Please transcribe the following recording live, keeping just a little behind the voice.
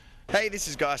Hey, this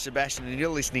is Guy Sebastian and you're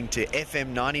listening to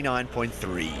FM 99.3.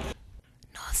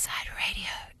 Northside Radio,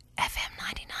 FM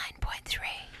 99.3.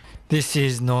 This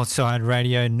is Northside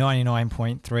Radio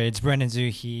 99.3. It's Brendon Zoo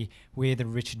here with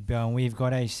Richard Bell, and we've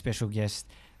got a special guest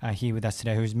here with us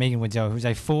today who's Megan Waddell, who's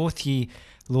a fourth-year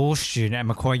law student at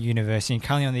Macquarie University and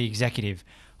currently on the executive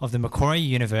of the Macquarie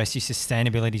University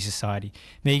Sustainability Society.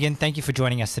 Megan, thank you for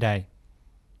joining us today.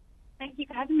 Thank you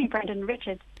for having me, Brendon and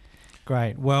Richard.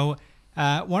 Great. Well,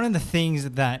 one of the things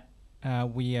that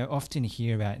we often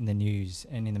hear about in the news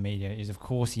and in the media is, of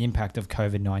course, the impact of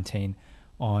COVID-19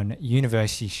 on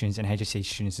university students and HSC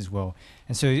students as well.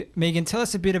 And so, Megan, tell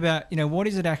us a bit about, what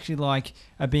is it actually like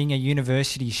being a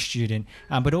university student,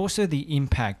 but also the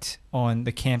impact on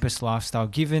the campus lifestyle,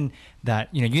 given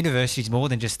that, university is more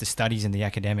than just the studies and the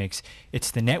academics.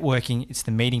 It's the networking, it's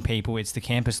the meeting people, it's the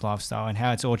campus lifestyle and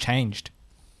how it's all changed.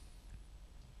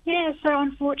 Yeah, so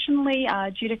unfortunately,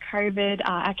 due to COVID,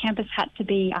 our campus had to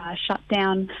be shut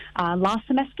down last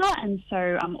semester, and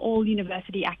so all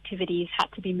university activities had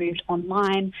to be moved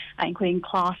online, including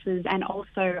classes and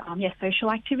also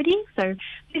social activities. So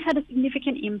this had a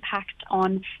significant impact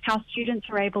on how students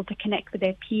were able to connect with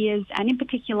their peers, and in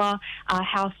particular,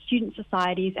 how student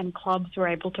societies and clubs were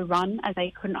able to run, as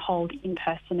they couldn't hold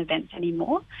in-person events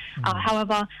anymore.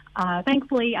 However,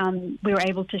 thankfully, we were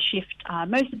able to shift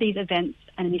most of these events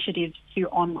and initiatives to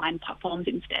online platforms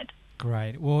instead.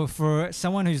 Great. Well, for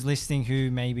someone who's listening who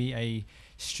may be a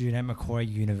student at Macquarie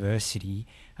University,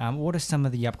 what are some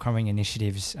of the upcoming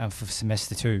initiatives for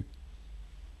semester 2?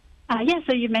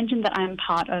 So you mentioned that I'm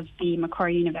part of the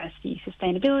Macquarie University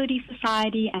Sustainability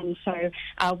Society, and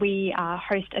so we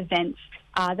host events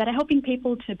that are helping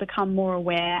people to become more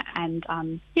aware and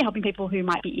helping people who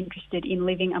might be interested in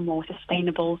living a more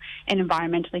sustainable and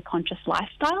environmentally conscious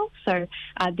lifestyle. So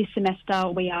this semester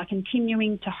we are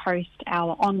continuing to host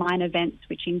our online events,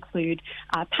 which include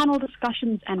panel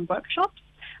discussions and workshops.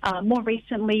 More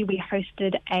recently, we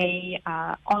hosted a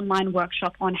online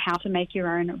workshop on how to make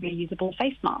your own reusable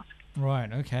face mask.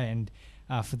 Right, okay. And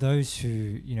for those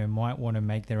who, might want to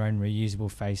make their own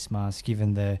reusable face mask,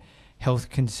 given the health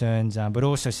concerns, but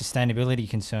also sustainability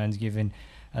concerns, given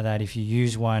that if you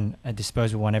use a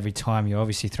disposable one every time, you're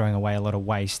obviously throwing away a lot of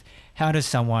waste. How does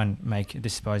someone make a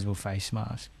disposable face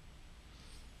mask?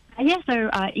 So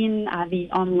in the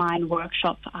online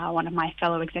workshop, one of my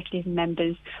fellow executive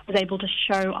members was able to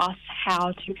show us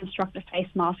how to construct a face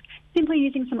mask simply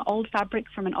using some old fabric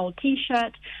from an old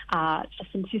T-shirt,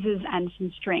 just some scissors and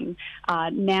some string.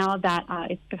 Now that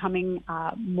it's becoming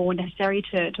more necessary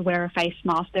to wear a face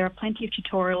mask, there are plenty of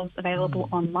tutorials available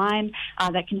online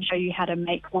that can show you how to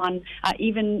make one,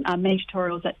 even many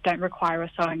tutorials that don't require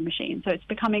a sewing machine. So it's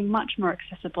becoming much more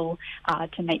accessible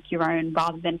to make your own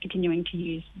rather than continuing to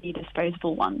use the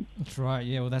disposable ones. That's right,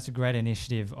 yeah. Well, that's a great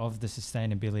initiative of the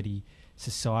Sustainability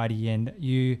Society, and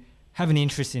you have an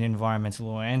interest in environmental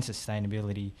law and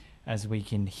sustainability, as we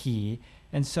can hear.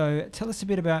 And so tell us a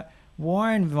bit about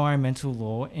why environmental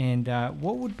law, and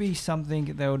what would be something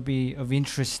that would be of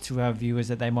interest to our viewers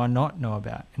that they might not know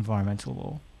about environmental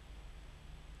law?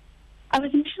 I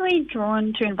was initially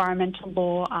drawn to environmental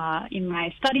law in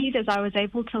my studies, as I was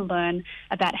able to learn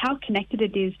about how connected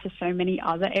it is to so many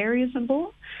other areas of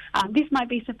law. This might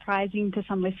be surprising to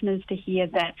some listeners to hear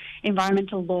that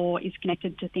environmental law is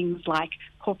connected to things like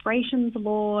corporations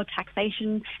law,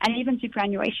 taxation, and even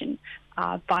superannuation.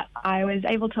 But I was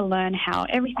able to learn how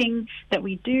everything that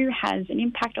we do has an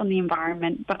impact on the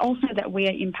environment, but also that we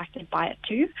are impacted by it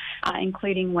too,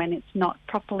 including when it's not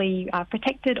properly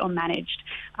protected or managed.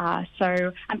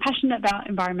 So I'm passionate about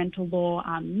environmental law,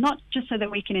 not just so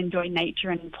that we can enjoy nature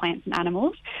and plants and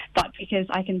animals, but because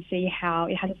I can see how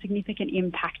it has a significant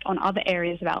impact on other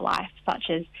areas of our life, such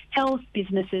as health,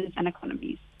 businesses, and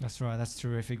economies. That's right. That's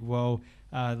terrific. Well,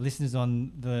 listeners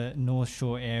on the North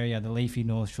Shore area, the leafy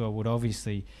North Shore, would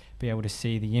obviously be able to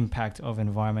see the impact of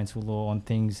environmental law on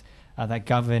things that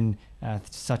govern,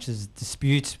 such as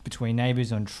disputes between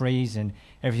neighbours on trees and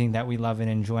everything that we love and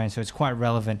enjoy. And so it's quite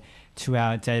relevant to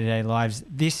our day-to-day lives.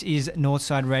 This is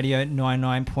Northside Radio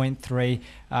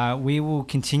 99.3. We will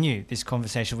continue this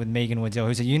conversation with Megan Waddell,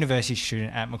 who's a university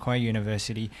student at Macquarie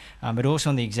University, but also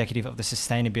on the executive of the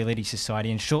Sustainability Society.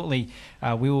 And shortly,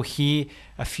 we will hear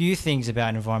a few things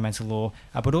about environmental law,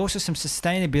 but also some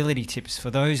sustainability tips for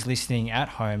those listening at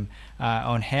home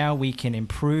on how we can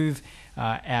improve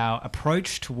our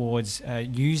approach towards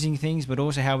using things, but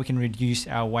also how we can reduce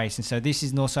our waste. And so this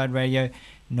is Northside Radio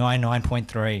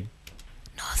 99.3.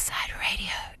 Northside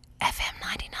Radio, FM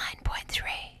 99.3.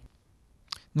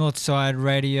 Northside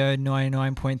Radio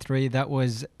 99.3. That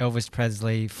was Elvis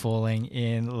Presley, Falling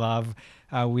in Love.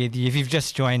 with you. If you've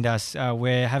just joined us,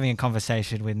 we're having a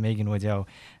conversation with Megan Waddell,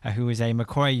 who is a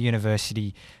Macquarie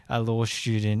University law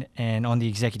student and on the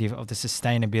executive of the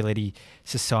Sustainability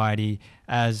Society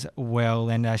as well.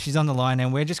 And she's on the line,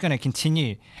 and we're just going to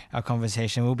continue our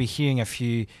conversation. We'll be hearing a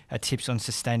few tips on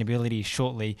sustainability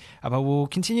shortly, but we'll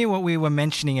continue what we were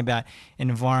mentioning about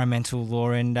environmental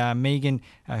law. And Megan,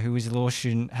 who is a law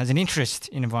student, has an interest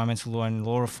in environmental law and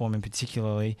law reform in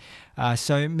particularly.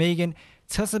 So Megan,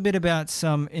 tell us a bit about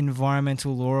some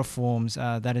environmental law reforms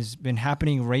that has been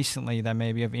happening recently that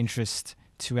may be of interest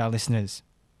to our listeners.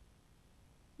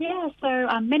 Yeah, so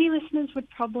many listeners would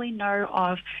probably know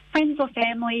of friends or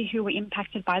family who were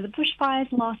impacted by the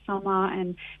bushfires last summer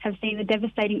and have seen the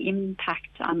devastating impact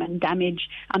and damage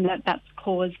that's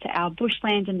caused to our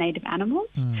bushland and native animals.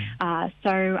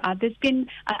 So there's been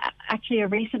actually a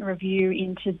recent review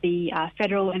into the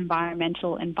federal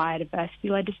environmental and biodiversity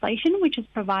legislation, which has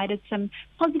provided some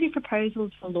positive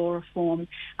proposals for law reform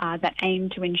that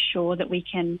aim to ensure that we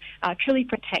can truly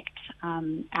protect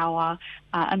our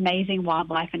amazing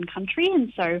wildlife and country.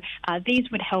 And so these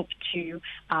would help to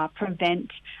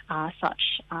prevent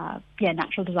such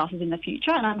natural disasters in the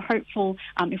future. And I'm hopeful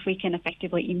if we can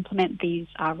effectively implement these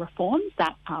reforms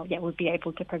that we'll be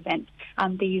able to prevent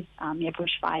these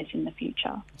bushfires in the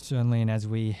future. Certainly, and as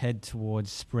we head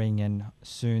towards spring and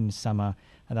soon summer,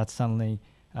 that's suddenly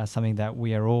something that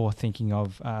we are all thinking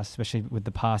of, especially with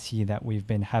the past year that we've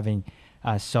been having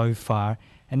so far.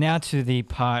 And now to the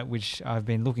part which I've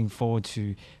been looking forward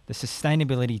to, the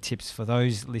sustainability tips for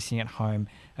those listening at home.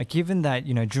 Given that,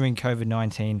 during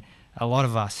COVID-19, a lot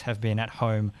of us have been at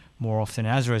home more often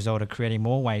as a result of creating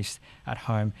more waste at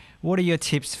home. What are your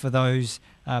tips for those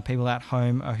people at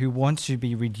home who want to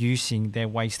be reducing their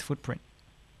waste footprint?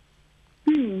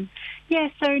 Yeah,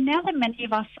 so now that many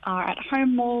of us are at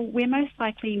home more, we're most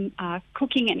likely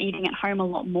cooking and eating at home a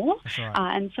lot more. That's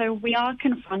right. And so we are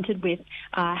confronted with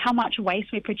how much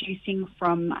waste we're producing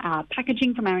from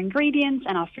packaging, from our ingredients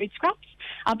and our food scraps.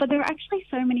 But there are actually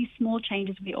so many small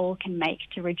changes we all can make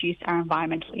to reduce our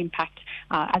environmental impact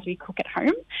as we cook at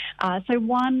home. So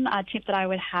one tip that I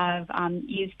would have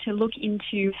is to look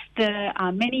into the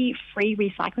many free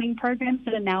recycling programs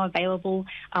that are now available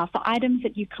for items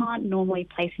that you can't normally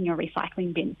place in your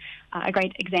recycling bin. A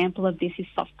great example of this is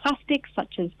soft plastics,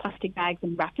 such as plastic bags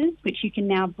and wrappers, which you can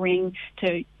now bring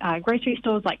to grocery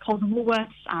stores like Coles and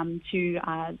Woolworths, to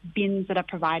bins that are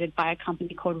provided by a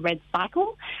company called Red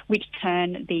Cycle, which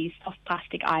turn these soft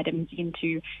plastic items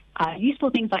into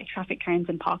useful things like traffic cones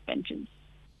and park benches.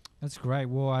 That's great.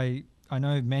 Well, I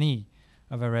know many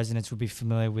of our residents will be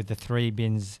familiar with the 3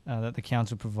 bins that the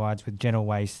council provides with general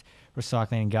waste,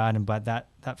 recycling and garden, but that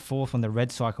fourth one, the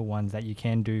Red Cycle ones that you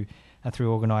can do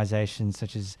through organisations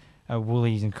such as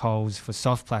Woolies and Coles for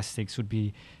soft plastics would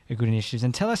be a good initiative.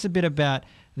 And tell us a bit about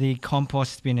the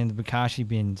compost bin and the bokashi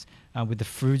bins with the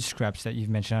food scraps that you've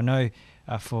mentioned. I know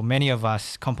for many of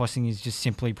us, composting is just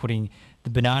simply putting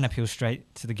the banana peel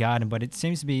straight to the garden, but it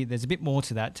seems to be there's a bit more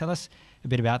to that. Tell us a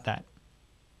bit about that.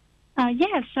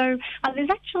 So there's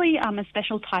actually a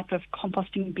special type of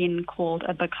composting bin called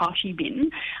a bokashi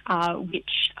bin,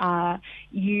 which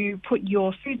you put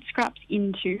your food scraps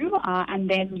into, and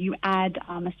then you add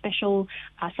a special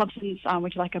substance,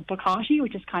 which is like a bokashi,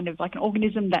 which is kind of like an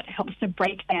organism that helps to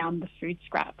break down the food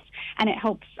scraps, and it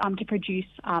helps to produce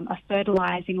a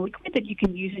fertilizing liquid that you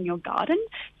can use in your garden.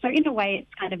 So in a way,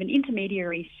 it's kind of an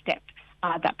intermediary step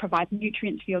that provides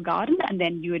nutrients for your garden, and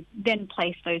then you would then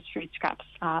place those food scraps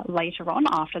later on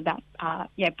after that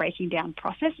breaking down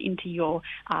process into your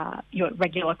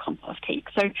regular compost heap.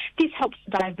 So this helps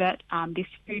divert this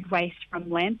food waste from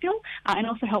landfill and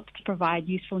also helps to provide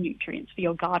useful nutrients for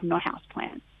your garden or house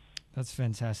plants. That's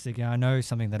fantastic. I know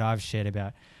something that I've shared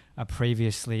about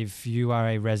previously. If you are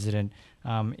a resident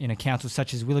in a council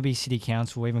such as Willoughby City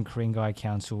Council or even Ku-ring-gai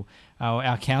Council,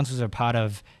 our councils are part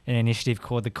of an initiative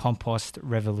called the Compost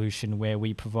Revolution, where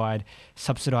we provide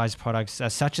subsidised products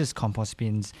such as compost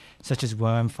bins, such as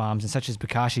worm farms, and such as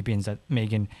bokashi bins that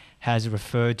Megan has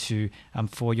referred to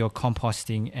for your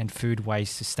composting and food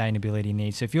waste sustainability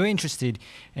needs. So if you're interested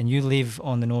and you live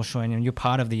on the North Shore and you're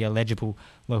part of the eligible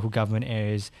local government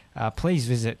areas, please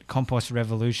visit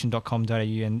compostrevolution.com.au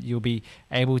and you'll be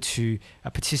able to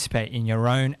participate in your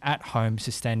own at-home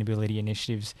sustainability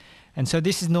initiatives. And so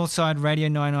this is Northside Radio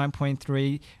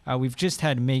 99.3. We've just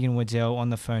had Megan Waddell on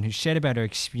the phone, who shared about her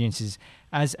experiences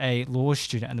as a law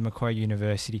student at the Macquarie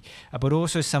University, but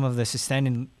also some of the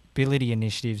sustainability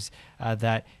initiatives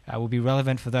that will be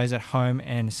relevant for those at home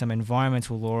and some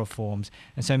environmental law reforms.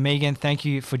 And so, Megan, thank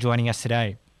you for joining us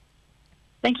today.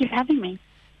 Thank you for having me.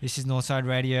 This is Northside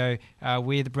Radio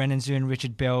with Brendon Zoo and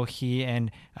Richard Bell here,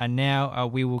 and now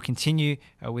we will continue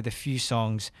with a few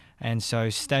songs, and so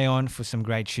stay on for some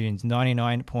great tunes.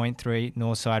 99.3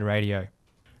 Northside Radio.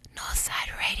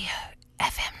 Northside Radio,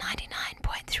 FM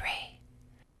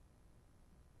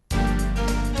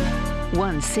 99.3.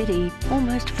 One city,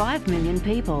 almost 5 million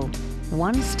people.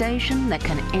 One station that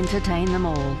can entertain them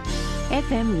all.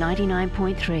 FM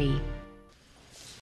 99.3.